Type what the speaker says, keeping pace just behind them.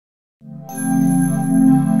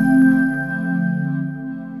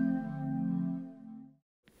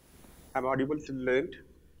I'm audible till the end?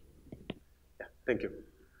 Yeah, thank you.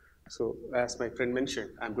 So as my friend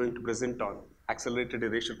mentioned, I'm going to present on accelerated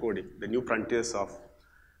erasure coding, the new frontiers of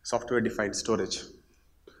software-defined storage.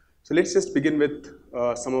 So let's just begin with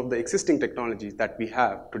some of the existing technologies that we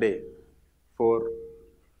have today for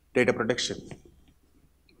data protection.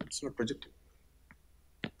 It's not projected.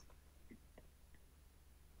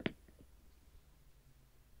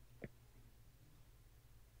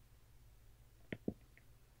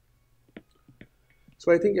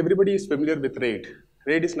 So I think everybody is familiar with RAID.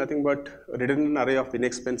 RAID is nothing but a redundant array of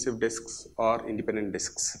inexpensive disks or independent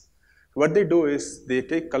disks. What they do is they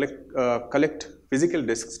collect physical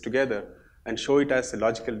disks together and show it as a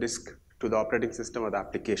logical disk to the operating system or the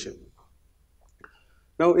application.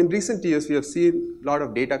 Now, in recent years, we have seen a lot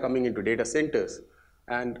of data coming into data centers,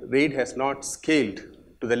 and RAID has not scaled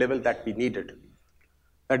to the level that we needed.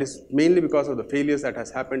 That is mainly because of the failures that has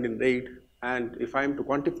happened in RAID, and if I am to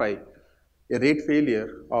quantify, a RAID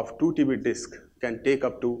failure of 2 TB disk can take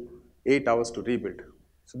up to 8 hours to rebuild.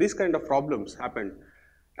 So these kind of problems happened,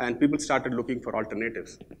 and people started looking for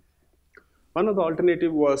alternatives. One of the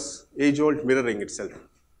alternative was age-old mirroring itself.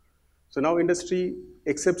 So now industry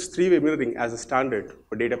accepts three-way mirroring as a standard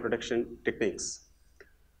for data protection techniques.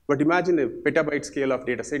 But imagine a petabyte scale of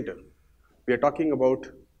data center. We are talking about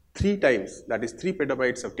 3 times, that is 3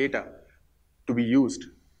 petabytes of data to be used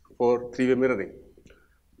for three-way mirroring.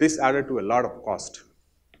 This added to a lot of cost.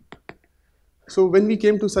 So when we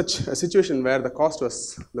came to such a situation where the cost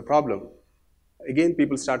was the problem, again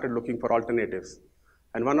people started looking for alternatives.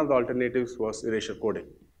 And one of the alternatives was erasure coding.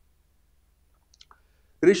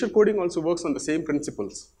 Erasure coding also works on the same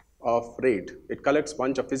principles of RAID. It collects a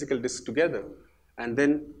bunch of physical disks together and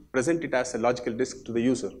then present it as a logical disk to the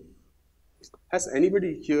user. Has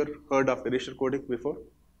anybody here heard of erasure coding before?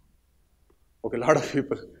 Okay, a lot of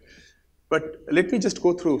people. But let me just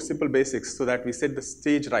go through simple basics so that we set the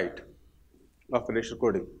stage right of erasure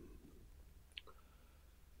coding.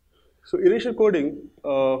 So erasure coding,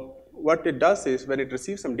 what it does is when it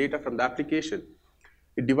receives some data from the application,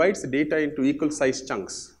 it divides the data into equal size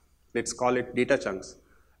chunks, let's call it data chunks,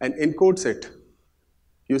 and encodes it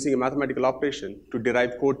using a mathematical operation to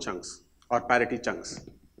derive code chunks or parity chunks.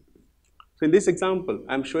 So in this example,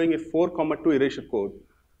 I'm showing a 4,2 erasure code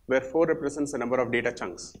where 4 represents the number of data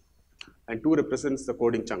chunks and 2 represents the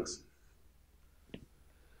coding chunks.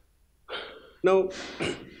 Now,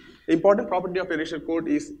 the important property of erasure code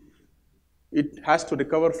is it has to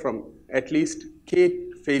recover from at least k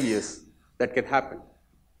failures that can happen.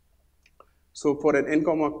 So for an n,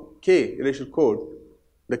 k erasure code,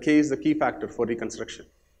 the k is the key factor for reconstruction.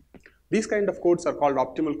 These kind of codes are called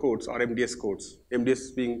optimal codes or MDS codes,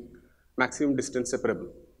 MDS being maximum distance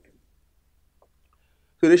separable.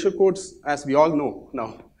 So erasure codes, as we all know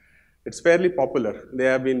now, it's fairly popular. They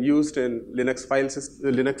have been used in Linux file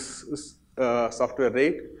system, software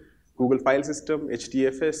RAID, Google file system,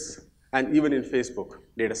 HDFS, and even in Facebook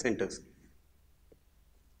data centers.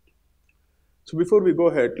 So before we go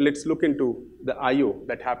ahead, let's look into the I/O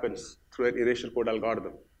that happens through an erasure code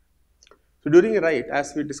algorithm. So during a write,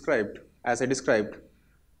 as I described,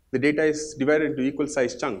 the data is divided into equal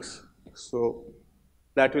size chunks. So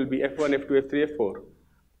that will be F1, F2, F3, F4.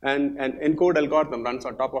 And an encode algorithm runs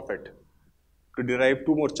on top of it to derive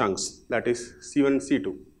 2 more chunks, that is C1 and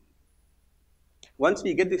C2. Once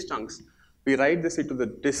we get these chunks, we write this into the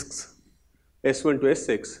disks S1 to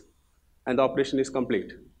S6, and the operation is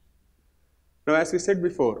complete. Now, as we said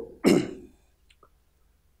before,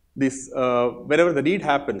 whenever the read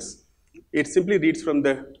happens, it simply reads from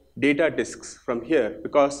the data disks from here,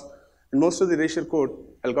 because in most of the erasure code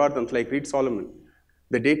algorithms like Reed-Solomon,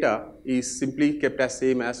 the data is simply kept as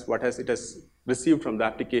same as what it has received from the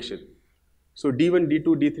application. So D1, D2,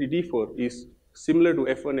 D3, D4 is similar to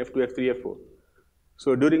F1, F2, F3, F4.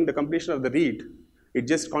 So during the completion of the read, it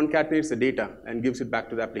just concatenates the data and gives it back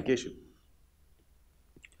to the application.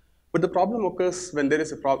 But the problem occurs when there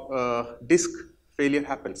is a disk failure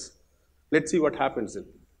happens. Let's see what happens then.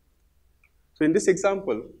 So in this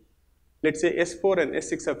example, let's say S4 and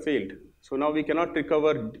S6 have failed. So now we cannot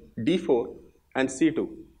recover D4 and C2.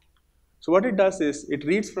 So what it does is it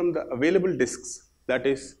reads from the available disks, that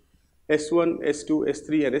is S1, S2,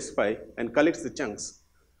 S3, and S5, and collects the chunks.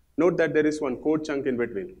 Note that there is one code chunk in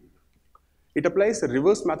between. It applies a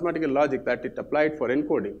reverse mathematical logic that it applied for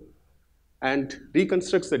encoding and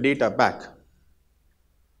reconstructs the data back.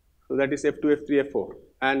 So that is F2, F3, F4,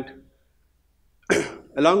 and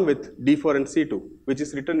along with D4 and C2, which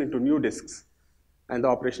is written into new disks, and the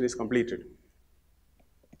operation is completed.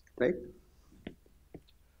 Right?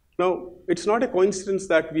 Now, it's not a coincidence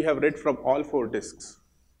that we have read from all 4 disks.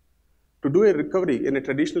 To do a recovery in a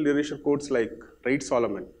traditional erasure codes like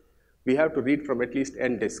Reed-Solomon, we have to read from at least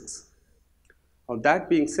n disks. Now, that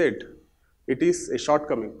being said, it is a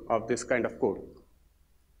shortcoming of this kind of code.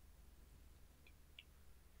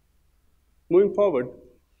 Moving forward,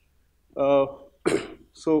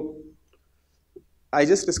 so I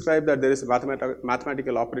just described that there is a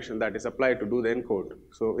mathematical operation that is applied to do the encode.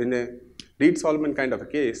 So in a Reed-Solomon kind of a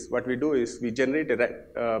case, what we do is we generate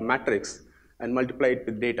a matrix and multiply it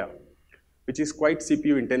with data, which is quite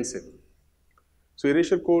CPU intensive. So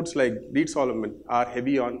erasure codes like Reed-Solomon are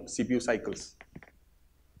heavy on CPU cycles.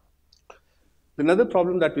 Another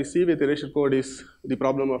problem that we see with erasure code is the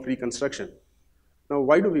problem of reconstruction. Now,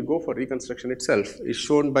 why do we go for reconstruction itself is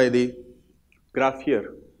shown by the graph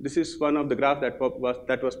here. This is one of the graphs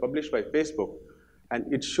that was published by Facebook,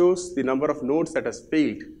 and it shows the number of nodes that has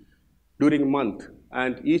failed during a month,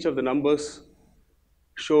 and each of the numbers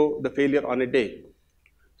show the failure on a day.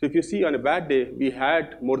 So if you see on a bad day, we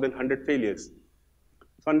had more than 100 failures.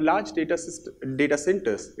 So on large data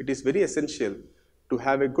centers, it is very essential to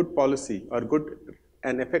have a good policy or good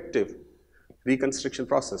and effective reconstruction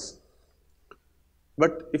process.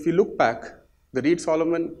 But if you look back, the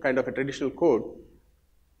Reed-Solomon kind of a traditional code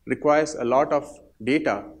requires a lot of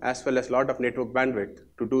data as well as a lot of network bandwidth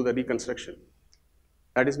to do the reconstruction.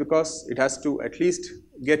 That is because it has to at least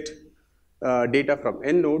get data from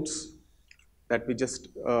n nodes that we just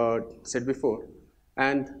said before,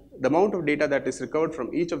 and the amount of data that is recovered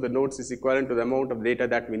from each of the nodes is equivalent to the amount of data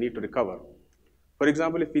that we need to recover. For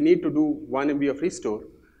example, if we need to do 1 MB of restore,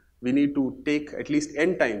 we need to take at least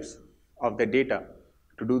n times of the data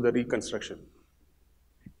to do the reconstruction.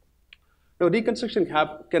 Now, reconstruction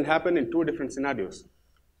can happen in 2 different scenarios.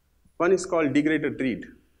 One is called degraded read.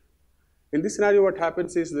 In this scenario, what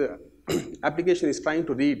happens is the application is trying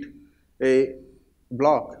to read a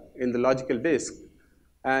block in the logical disk,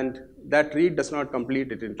 and that read does not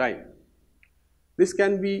complete it in time. This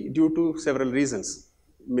can be due to several reasons.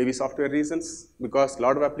 Maybe software reasons, because a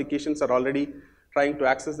lot of applications are already trying to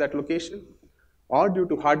access that location, or due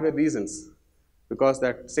to hardware reasons, because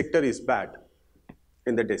that sector is bad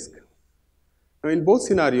in the disk. Now, in both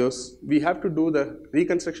scenarios, we have to do the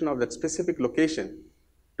reconstruction of that specific location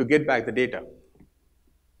to get back the data.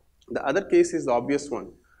 The other case is the obvious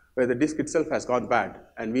one, where the disk itself has gone bad,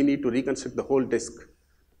 and we need to reconstruct the whole disk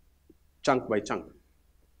chunk by chunk.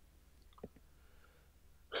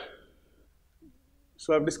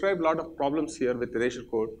 So I've described a lot of problems here with erasure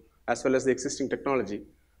code as well as the existing technology.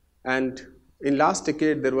 And in last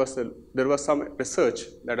decade, there was some research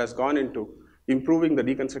that has gone into improving the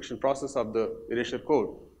reconstruction process of the erasure code,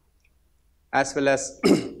 as well as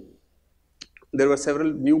there were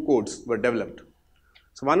several new codes were developed.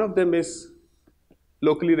 So one of them is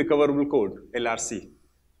locally recoverable code, LRC.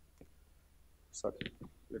 Sorry,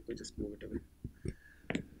 let me just move it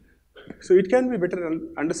away. So it can be better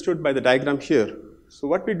understood by the diagram here. So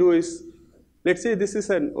what we do is, let's say this is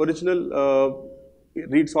an original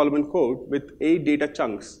Reed-Solomon code with 8 data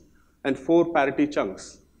chunks and 4 parity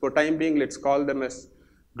chunks. For time being, let's call them as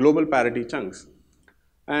global parity chunks.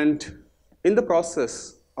 And in the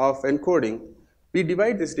process of encoding, we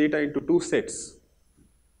divide this data into 2 sets,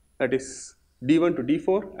 that is D1 to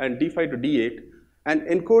D4 and D5 to D8, and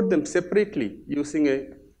encode them separately using a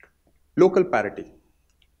local parity.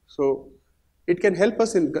 So it can help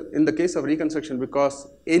us in the case of reconstruction, because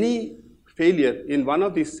any failure in one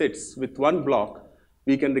of these sets with one block,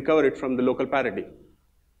 we can recover it from the local parity.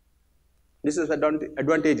 This is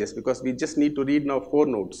advantageous because we just need to read now 4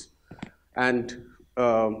 nodes, and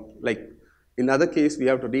like in other case, we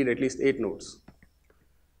have to read at least 8 nodes.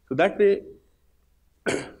 So that way,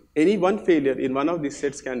 any one failure in one of these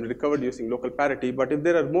sets can be recovered using local parity, but if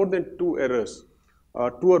there are more than 2 errors,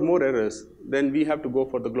 or 2 or more errors, then we have to go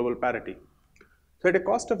for the global parity. So at a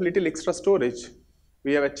cost of little extra storage,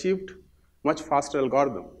 we have achieved much faster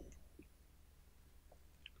algorithm.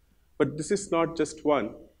 But this is not just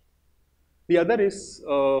one. The other is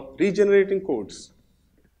regenerating codes.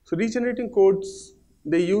 So regenerating codes,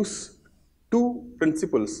 they use 2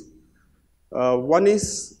 principles. One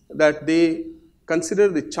is that they consider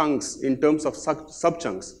the chunks in terms of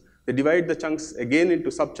subchunks. They divide the chunks again into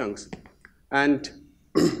subchunks, and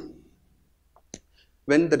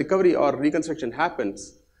when the recovery or reconstruction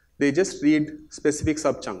happens, they just read specific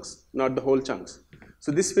subchunks, not the whole chunks.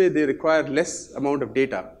 So this way, they require less amount of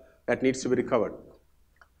data that needs to be recovered.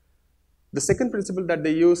 The second principle that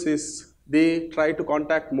they use is they try to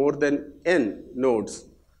contact more than n nodes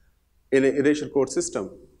in an erasure code system,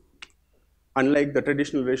 unlike the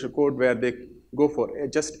traditional erasure code where they go for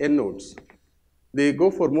just n nodes. they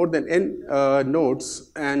go for more than n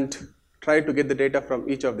nodes and try to get the data from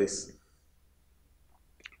each of these.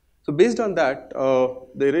 So based on that,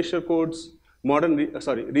 the erasure codes,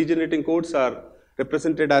 regenerating codes are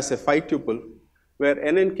represented as a phi tuple, where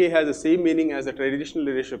n and k has the same meaning as a traditional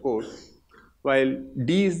erasure code, while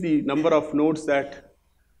d is the number of nodes that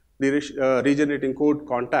the regenerating code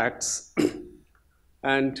contacts,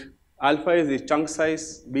 and alpha is the chunk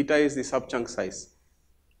size, beta is the sub-chunk size.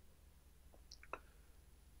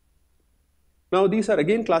 Now these are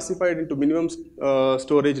again classified into minimum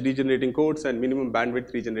storage regenerating codes and minimum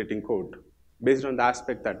bandwidth regenerating code based on the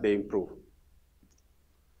aspect that they improve.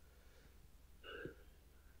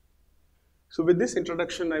 So with this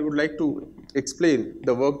introduction, I would like to explain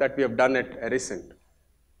the work that we have done at Erasure.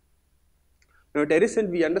 Now at Erasure,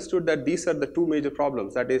 we understood that these are the two major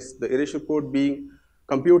problems, that is the erasure code being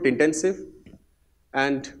compute intensive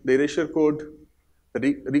and the erasure code,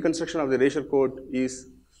 the reconstruction of the erasure code is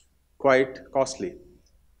quite costly.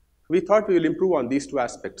 We thought we will improve on these two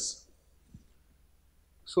aspects.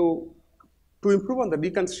 So to improve on the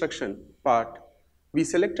reconstruction part, we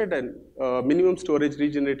selected a minimum storage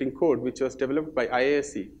regenerating code which was developed by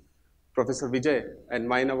IISc, Professor Vijay and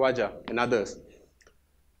Maina Vaja and others.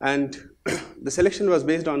 And the selection was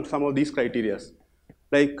based on some of these criteria.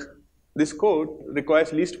 Like this code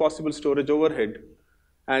requires least possible storage overhead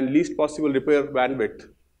and least possible repair bandwidth.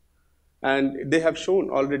 And they have shown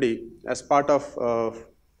already as part of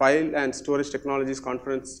File and Storage Technologies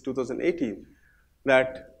Conference 2018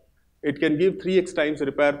 that it can give 3x times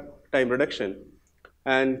repair time reduction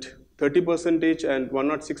and 30% and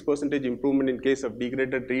 106% improvement in case of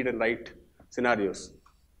degraded read and write scenarios.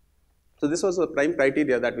 So this was the prime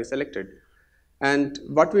criteria that we selected. And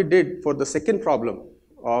what we did for the second problem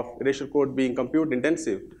of erasure code being compute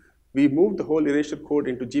intensive, we moved the whole erasure code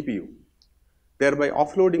into GPU, thereby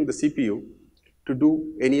offloading the CPU to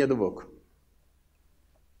do any other work.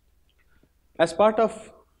 As part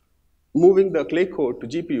of moving the clay code to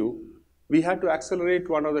GPU, we had to accelerate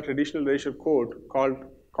one of the traditional erasure code called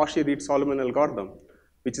Cauchy-Reed-Solomon algorithm,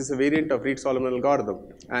 which is a variant of Reed-Solomon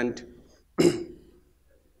algorithm. And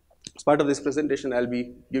as part of this presentation, I'll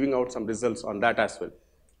be giving out some results on that as well.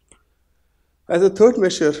 As a third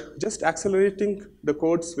measure, just accelerating the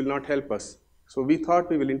codes will not help us. So we thought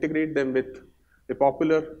we will integrate them with a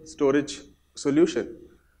popular storage solution,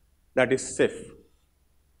 that is Ceph.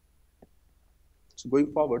 So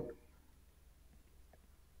going forward,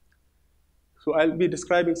 so I'll be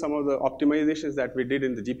describing some of the optimizations that we did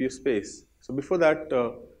in the GPU space. So before that,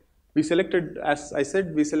 we selected, as I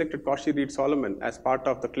said, we selected Cauchy-Reed-Solomon as part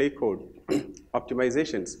of the clay code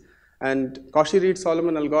optimizations. And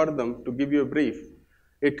Cauchy-Reed-Solomon algorithm, to give you a brief,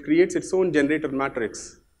 it creates its own generator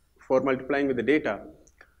matrix for multiplying with the data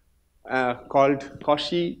called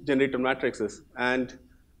Cauchy generator matrices. And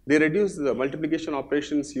they reduce the multiplication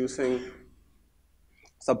operations using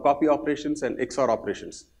subcopy operations and XOR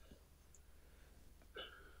operations.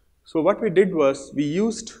 So what we did was we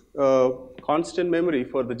used constant memory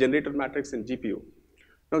for the generator matrix in GPU.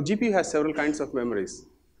 Now GPU has several kinds of memories: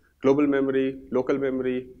 global memory, local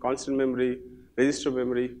memory, constant memory, register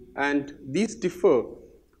memory, and these differ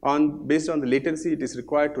based on the latency it is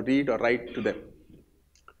required to read or write to them.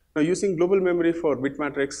 Now using global memory for bit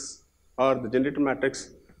matrix or the generator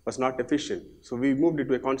matrix was not efficient, so we moved it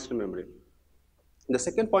to a constant memory. The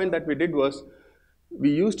second point that we did was we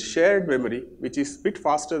used shared memory, which is a bit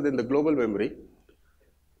faster than the global memory,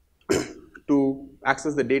 to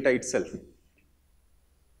access the data itself.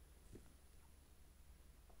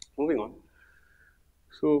 Moving on.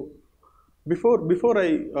 So before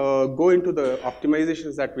I go into the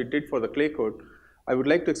optimizations that we did for the clay code, I would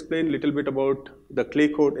like to explain a little bit about the clay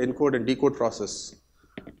code encode and decode process.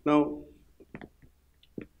 Now,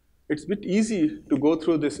 it's a bit easy to go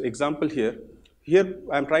through this example here. Here,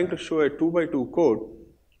 I'm trying to show a 2x2 code,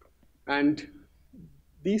 and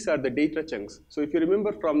these are the data chunks. So if you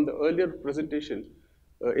remember from the earlier presentation,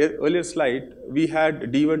 earlier slide, we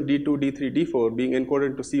had D1, D2, D3, D4 being encoded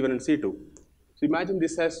into C1 and C2. So imagine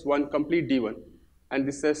this has one complete D1, and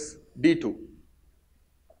this has D2.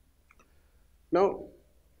 Now,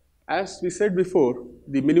 as we said before,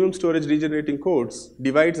 the minimum storage regenerating codes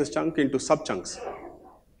divides a chunk into sub-chunks.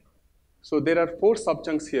 So there are 4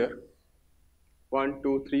 sub-chunks here. 1,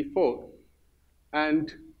 2, 3, 4,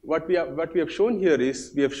 and what we have shown here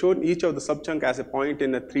is we have shown each of the subchunk as a point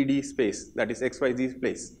in a 3D space, that is XYZ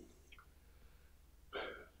space.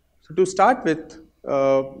 So to start with,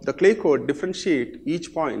 the clay code differentiate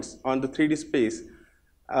each points on the 3D space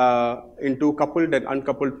into coupled and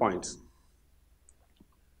uncoupled points.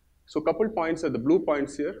 So coupled points are the blue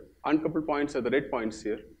points here, uncoupled points are the red points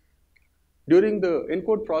here. during the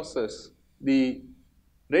encode process, the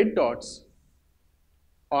red dots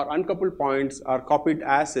or uncoupled points are copied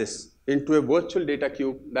as is into a virtual data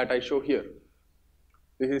cube that I show here.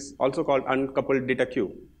 This is also called uncoupled data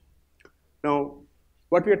cube. Now,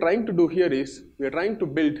 what we are trying to do here is, we are trying to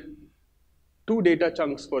build two data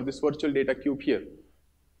chunks for this virtual data cube here.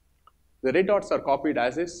 The red dots are copied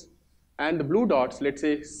as is, and the blue dots, let's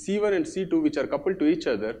say C1 and C2, which are coupled to each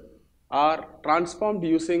other, are transformed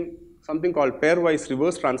using something called pairwise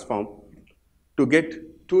reverse transform to get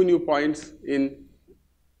two new points in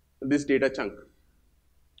this data chunk.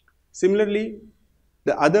 Similarly,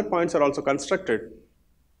 the other points are also constructed,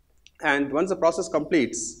 and once the process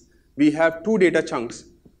completes, we have two data chunks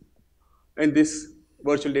in this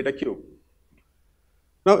virtual data cube.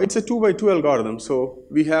 Now, it's a 2x2 algorithm, so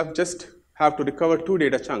we just have to recover two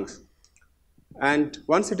data chunks. And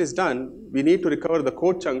once it is done, we need to recover the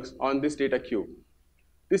code chunks on this data cube.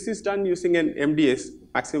 This is done using an MDS,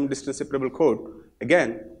 maximum distance separable code,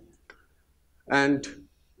 again. And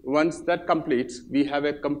once that completes, we have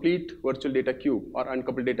a complete virtual data cube or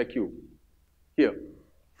uncoupled data cube here.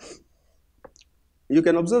 You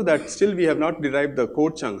can observe that still we have not derived the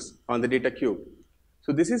code chunks on the data cube.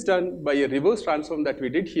 So this is done by a reverse transform that we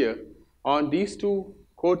did here on these two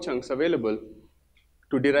code chunks available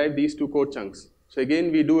to derive these two code chunks. So again,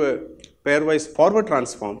 we do a pairwise forward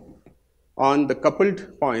transform on the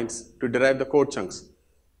coupled points to derive the code chunks.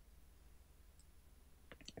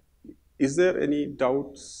 Is there any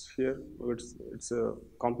doubts here? It's a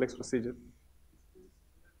complex procedure.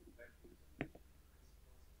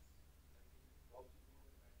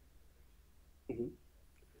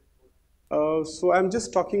 So I'm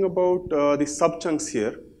just talking about the subchunks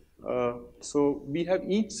here. So we have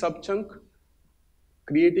each subchunk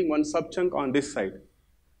creating one subchunk on this side.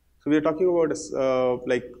 So we are talking about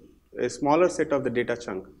like a smaller set of the data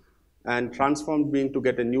chunk and transformed being to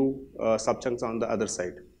get a new subchunks on the other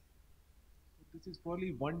side. This is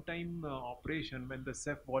probably one-time operation when the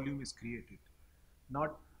Ceph volume is created,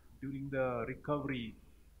 not during the recovery.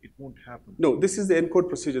 It won't happen. No, this is the encode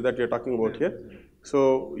procedure that we are talking about here.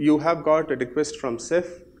 So you have got a request from Ceph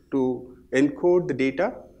to encode the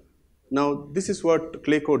data. Now this is what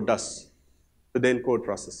clay code does with the encode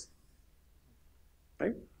process,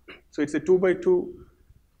 right? So it's a 2x2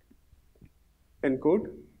 encode.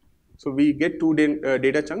 So we get two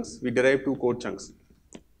data chunks, we derive two code chunks.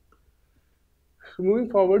 Moving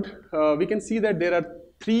forward, we can see that there are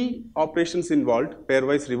three operations involved: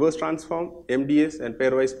 pairwise reverse transform, MDS, and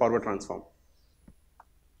pairwise forward transform.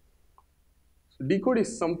 So decode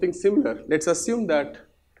is something similar. Let's assume that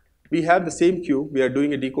we have the same cube, we are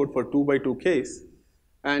doing a decode for 2x2 case,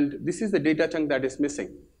 and this is the data chunk that is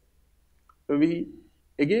missing. So we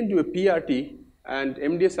again do a PRT and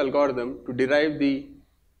MDS algorithm to derive the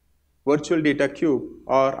virtual data cube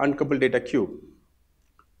or uncoupled data cube.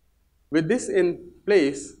 With this in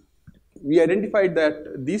place, we identified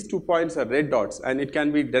that these 2 points are red dots and it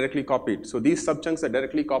can be directly copied. So these subchunks are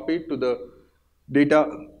directly copied to the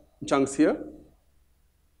data chunks here.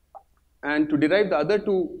 And to derive the other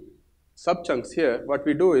two subchunks here, what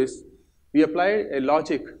we do is we apply a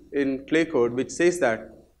logic in clay code which says that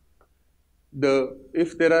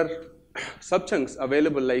if there are subchunks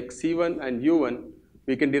available like C1 and U1,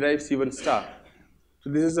 we can derive C1 star. So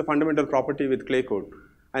this is a fundamental property with clay code.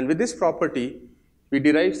 And with this property, we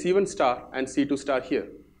derive C1 star and C2 star here.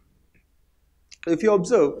 If you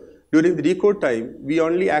observe, during the decode time, we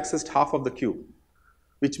only accessed half of the cube,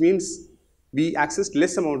 which means we accessed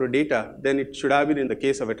less amount of data than it should have been in the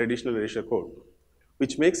case of a traditional Erasure code,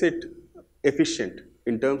 which makes it efficient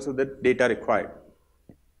in terms of the data required.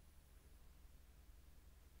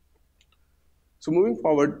 So moving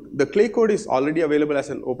forward, the clay code is already available as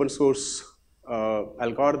an open source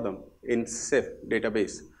algorithm in Ceph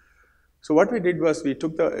database. So what we did was we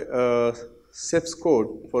took the Ceph's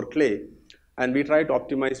code for clay and we tried to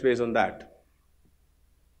optimize based on that.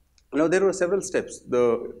 Now there were several steps.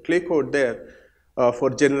 The clay code there, for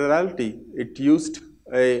generality, it used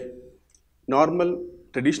a normal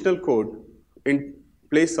traditional code in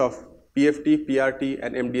place of PFT, PRT,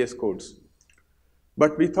 and MDS codes.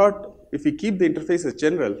 But we thought if we keep the interface as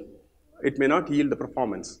general, it may not yield the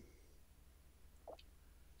performance.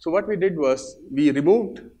 So what we did was we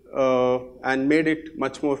removed and made it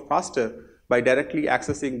much more faster by directly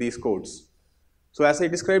accessing these codes. So as I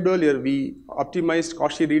described earlier, we optimized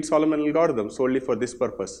Cauchy-Reed-Solomon algorithm solely for this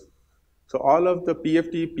purpose. So all of the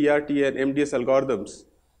PFT, PRT, and MDS algorithms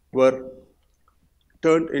were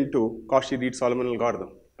turned into Cauchy-Reed-Solomon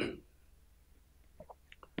algorithm.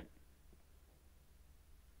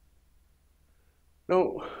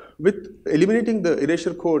 Now, with eliminating the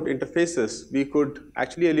erasure code interfaces, we could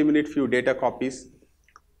actually eliminate few data copies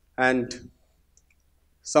and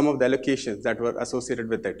some of the allocations that were associated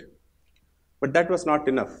with it. But that was not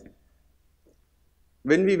enough.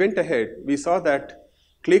 When we went ahead, we saw that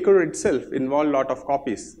clay code itself involved a lot of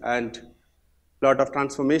copies and a lot of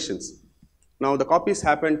transformations. Now the copies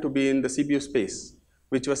happened to be in the CPU space,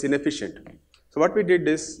 which was inefficient. So what we did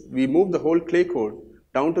is we moved the whole clay code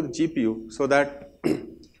down to the GPU so that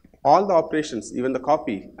all the operations, even the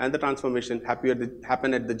copy and the transformation,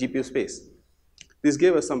 happen at the GPU space. This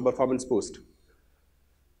gave us some performance boost.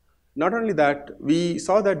 Not only that, we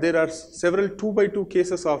saw that there are several 2x2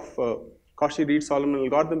 cases of Cauchy-Reed-Solomon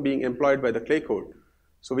algorithm being employed by the clay code.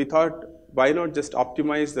 So we thought, why not just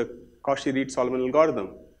optimize the Cauchy-Reed-Solomon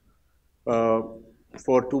algorithm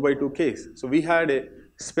for 2x2 case. So we had a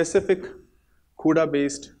specific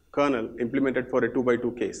CUDA-based kernel implemented for a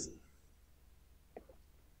 2x2 case.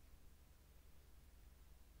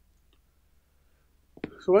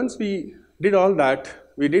 So once we did all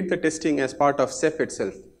that, we did the testing as part of Ceph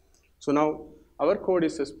itself. So now our code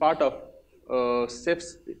is as part of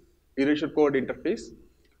Ceph's erasure code interface,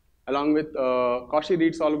 along with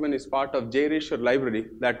Cauchy-Reed-Solomon is part of Erasure library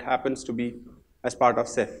that happens to be as part of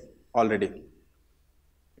Ceph already.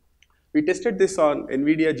 We tested this on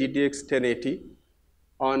NVIDIA GTX 1080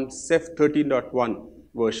 on Ceph 13.1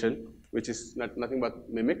 version, which is nothing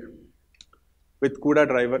but Mimic, with CUDA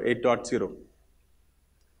driver 8.0.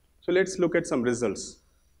 So let's look at some results.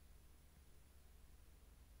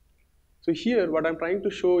 So here, what I'm trying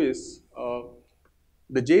to show is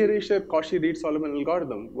the Erasure Cauchy-Reed-Solomon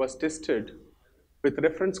algorithm was tested with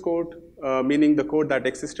reference code, meaning the code that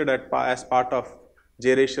existed as part of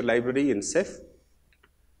Erasure library in Ceph,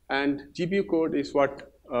 and GPU code is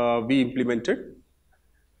what we implemented,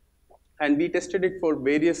 and we tested it for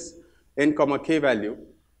various n, k value.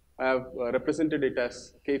 I have represented it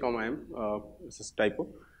as k, m. This is typo.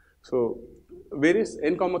 So various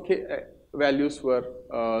n, k values were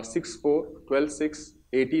 6, 4, 12, 6,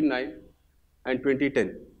 18, 9, and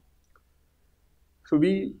 2010. So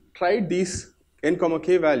we tried these n,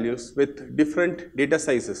 k values with different data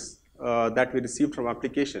sizes that we received from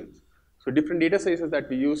applications. So different data sizes that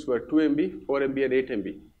we used were 2 MB, 4 MB, and 8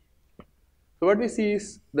 MB. So what we see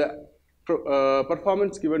is the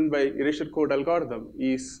performance given by erasure code algorithm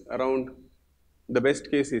is around, the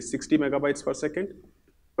best case is 60 megabytes per second.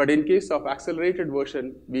 But in case of accelerated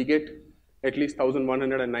version, we get at least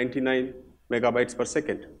 1199 megabytes per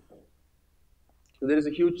second. So there is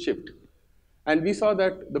a huge shift. And we saw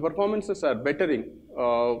that the performances are bettering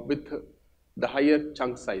with the higher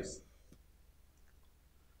chunk size.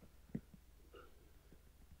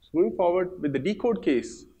 So moving forward with the decode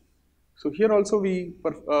case, so here also we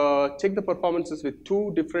check the performances with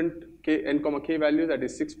two different n, k values, that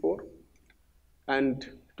is 6.4 and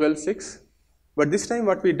 12.6. But this time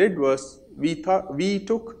what we did was we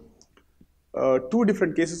took two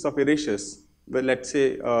different cases of erasures. Well, let's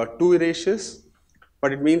say 2 erasures.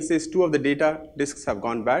 What it means is 2 of the data disks have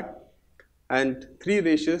gone bad, and 3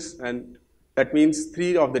 erasures, and that means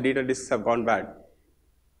 3 of the data disks have gone bad.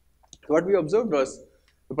 So what we observed was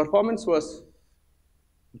the performance was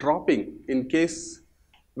dropping in case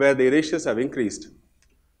where the erasures have increased.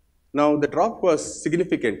 Now the drop was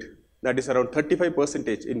significant, that is around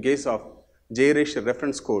 35% in case of Erasure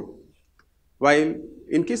reference code, while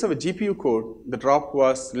in case of a GPU code, the drop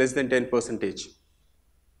was less than 10%.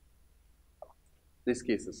 These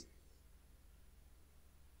cases.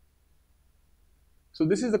 So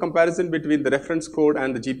this is the comparison between the reference code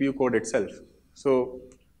and the GPU code itself. So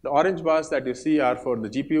the orange bars that you see are for the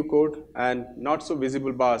GPU code, and not so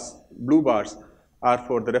visible bars, blue bars, are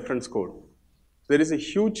for the reference code. There is a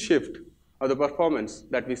huge shift of the performance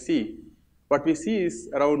that we see. What we see is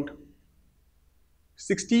around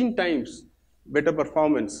 16 times better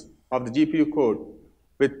performance of the GPU code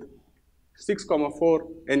with 6,4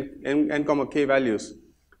 n, k values,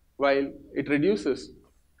 while it reduces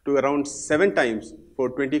to around 7 times for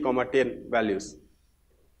 20,10 values.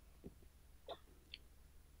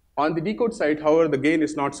 On the decode side, however, the gain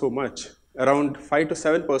is not so much, around 5 to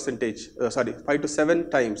 7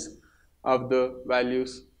 times of the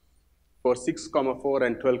values for 6,4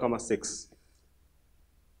 and 12,6.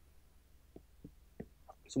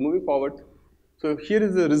 So moving forward, so here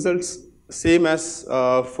is the results, same as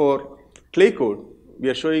for clay code. We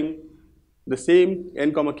are showing the same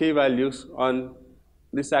n, k values on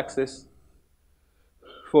this axis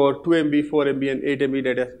for 2 MB, 4 MB, and 8 MB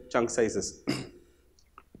data chunk sizes.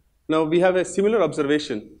 Now we have a similar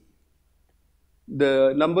observation.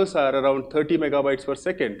 The numbers are around 30 megabytes per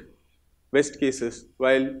second best cases,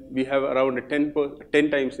 while we have around a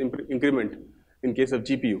 10 times increment in case of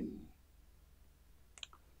GPU.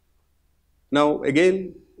 Now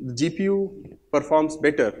again, the GPU performs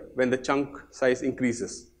better when the chunk size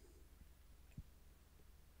increases.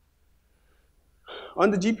 On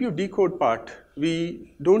the GPU decode part,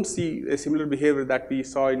 we don't see a similar behavior that we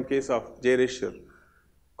saw in case of Erasure,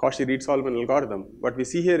 Cauchy-Reed-Solomon algorithm. What we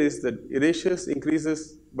see here is that erasure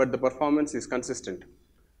increases, but the performance is consistent.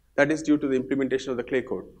 That is due to the implementation of the clay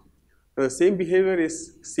code. Now, the same behavior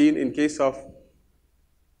is seen in case of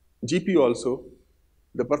GPU also.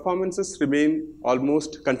 The performances remain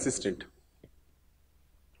almost consistent.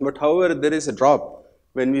 But however, there is a drop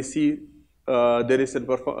when we see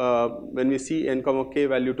when we see n comma k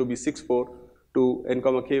value to be 6.4 to n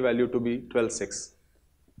comma k value to be 12.6.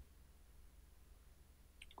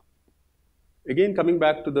 Again, coming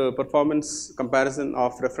back to the performance comparison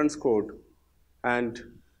of reference code and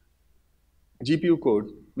GPU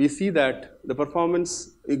code, we see that the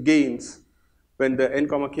performance gains when the n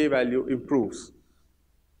comma k value improves.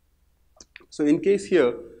 So in case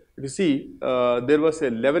here, you see there was a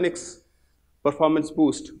 11x performance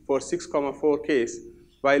boost for 6.4 case,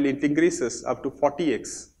 while it increases up to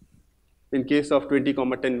 40x in case of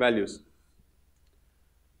 20.10 values.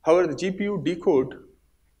 However, the GPU decode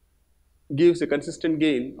gives a consistent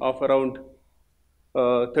gain of around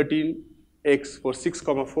 13x for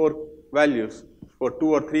 6.4 values for 2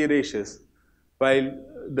 or 3 ratios, while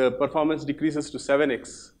the performance decreases to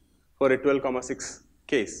 7x for a 12.6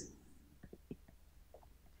 case.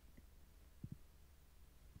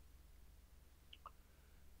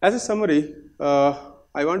 As a summary,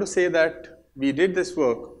 I want to say that we did this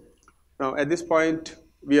work. Now at this point,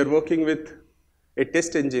 we are working with a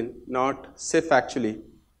test engine, not Ceph actually.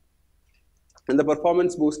 And the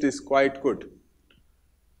performance boost is quite good.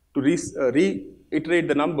 To reiterate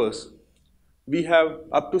the numbers, we have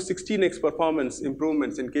up to 16x performance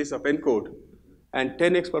improvements in case of encode and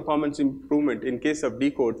 10x performance improvement in case of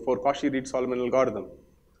decode for Cauchy-Reed-Solomon algorithm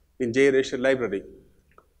in Erasure library.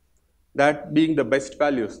 That being the best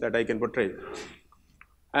values that I can portray.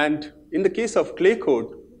 And in the case of clay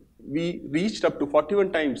code, we reached up to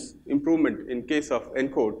 41 times improvement in case of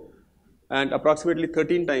encode and approximately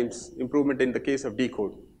 13 times improvement in the case of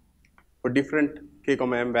decode for different k,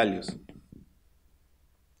 m values.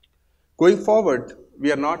 Going forward,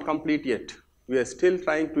 we are not complete yet. We are still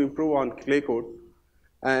trying to improve on clay code,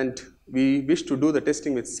 and we wish to do the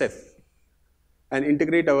testing with Ceph and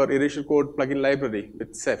integrate our Erasure code plugin library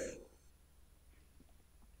with Ceph.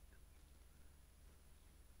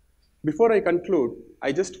 Before I conclude,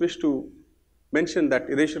 I just wish to mention that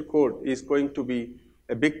Erasure code is going to be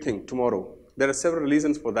a big thing tomorrow. There are several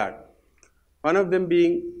reasons for that. One of them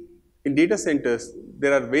being, in data centers,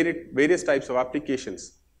 there are various types of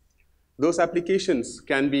applications. Those applications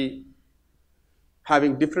can be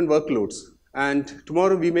having different workloads, and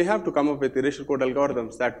tomorrow we may have to come up with Erasure code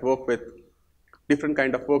algorithms that work with different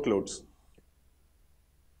kind of workloads.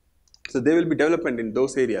 So there will be development in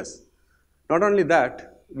those areas. Not only that,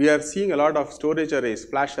 we are seeing a lot of storage arrays,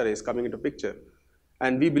 flash arrays coming into picture,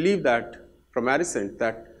 and we believe that from Aricent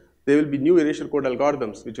that there will be new Erasure code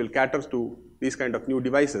algorithms which will cater to these kind of new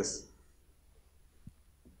devices.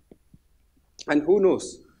 And who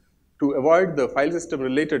knows, to avoid the file system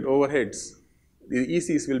related overheads, the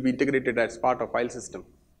ECs will be integrated as part of file system.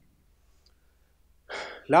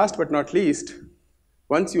 Last but not least,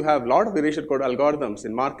 once you have a lot of Erasure code algorithms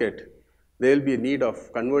in market, there will be a need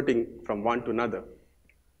of converting from one to another,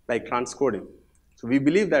 like transcoding. So we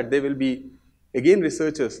believe that there will be, again,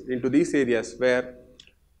 researchers into these areas where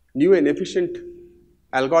new and efficient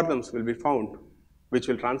algorithms will be found, which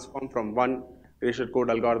will transform from one Erasure code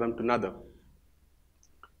algorithm to another.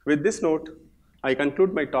 With this note, I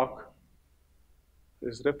conclude my talk,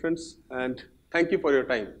 this reference, and thank you for your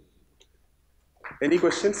time. Any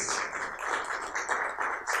questions?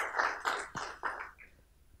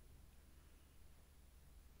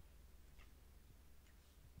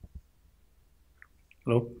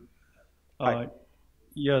 Hello. Hi.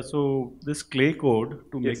 Yeah, so this clay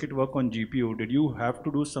code, to make it work on GPU, did you have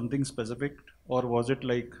to do something specific, or was it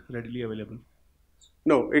like readily available?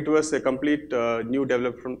 No, it was a complete new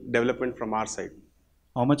development from our side.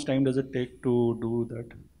 How much time does it take to do that?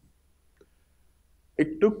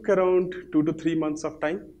 It took around 2 to 3 months of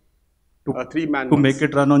time. To 3 man To months. make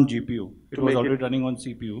it run on GPU. It To was make already it- running on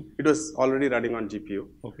CPU. It was already running on GPU.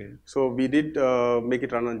 Okay. So we did make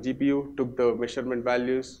it run on GPU, took the measurement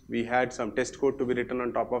values. We had some test code to be written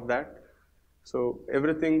on top of that. So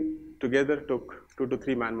everything together took 2 to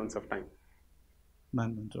 3 man months of time.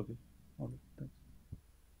 Man months, okay. All right, thanks.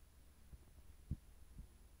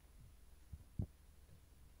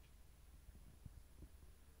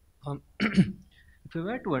 If we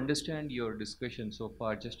were to understand your discussion so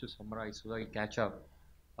far, just to summarize so I catch up,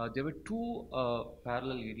 there were two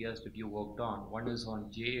parallel areas that you worked on. One is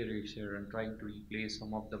on J erasure and trying to replace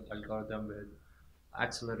some of the algorithm with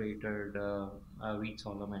accelerated read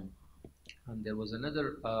Solomon. And there was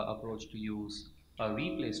another approach to use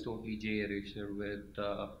replace totally J erasure with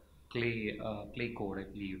clay code, I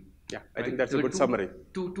believe. Yeah, I think Right. that's There a were good summary.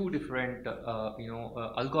 two different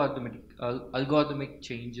algorithmic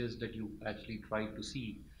changes that you actually try to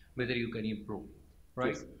see whether you can improve,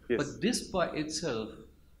 right? Yes, yes. But this by itself,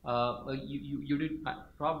 you did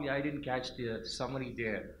probably I didn't catch the summary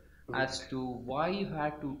there as to why you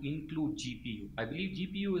had to include GPU. I believe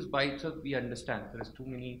GPU is by itself, we understand there is too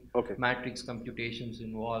many Okay. matrix computations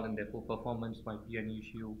involved, and therefore performance might be an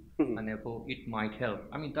issue, and therefore it might help.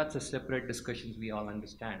 I mean, that's a separate discussions we all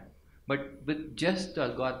understand. But with just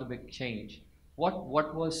algorithmic change, what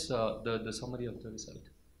was the summary of the result?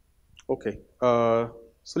 Okay.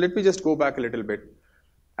 So let me just go back a little bit.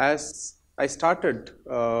 As I started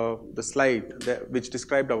the slide which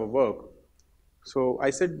described our work, so I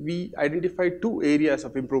said we identified two areas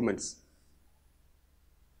of improvements.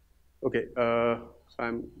 Okay, so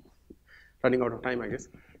I'm running out of time, I guess.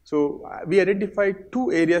 So we identified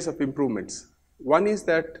two areas of improvements. One is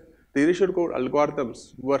that the erasure code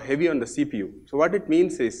algorithms were heavy on the CPU. So what it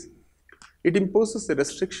means is it imposes a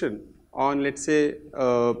restriction on, let's say,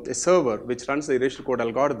 a server which runs the erasure code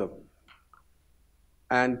algorithm.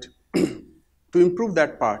 And to improve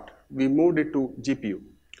that part, we moved it to GPU.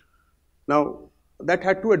 Now, that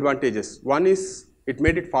had two advantages. One is it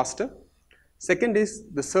made it faster. Second is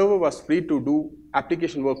the server was free to do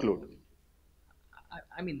application workload.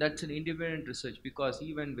 I mean, that's an independent research, because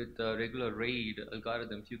even with regular RAID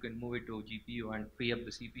algorithms, you can move it to GPU and free up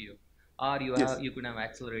the CPU, or Yes. you could have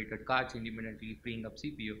accelerated cards independently, freeing up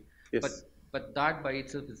CPU. Yes. But that by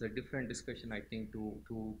itself is a different discussion, I think,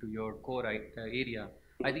 to your core area.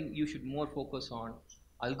 I think you should more focus on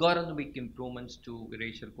algorithmic improvements to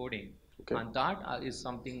erasure coding. Okay. And that is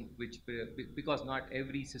something which, because not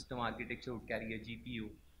every system architecture would carry a GPU,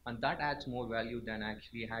 and that adds more value than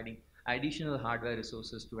actually adding additional hardware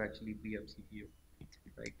resources to actually free up CPU,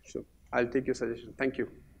 right? Sure. I'll take your suggestion. Thank you.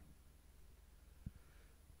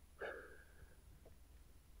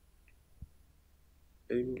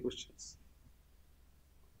 Any more questions?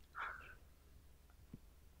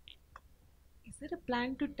 Is there a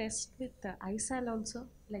plan to test with ISAL also?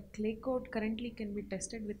 Like clay code currently can be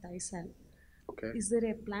tested with ISAL. Okay. Is there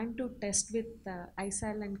a plan to test with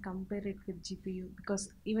ISAL and compare it with GPU?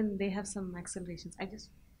 Because even they have some accelerations. I just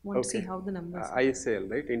want to see how the numbers are. ISAL,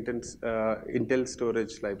 right? Intel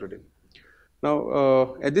Storage Library.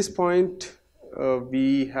 Now, at this point,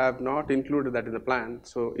 we have not included that in the plan.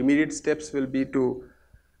 So immediate steps will be to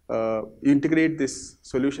integrate this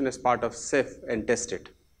solution as part of Ceph and test it.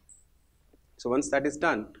 So once that is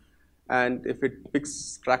done, and if it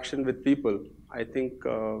picks traction with people, I think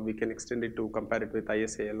we can extend it to compare it with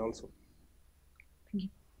ISAL also. Thank you.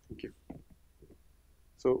 Thank you.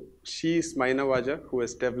 So she is Maina Vaja, who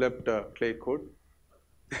has developed clay code.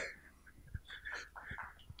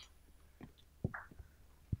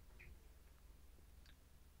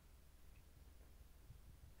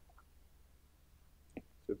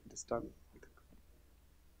 So it is done.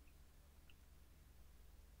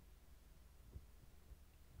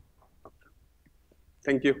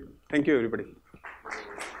 Thank you. Thank you, everybody.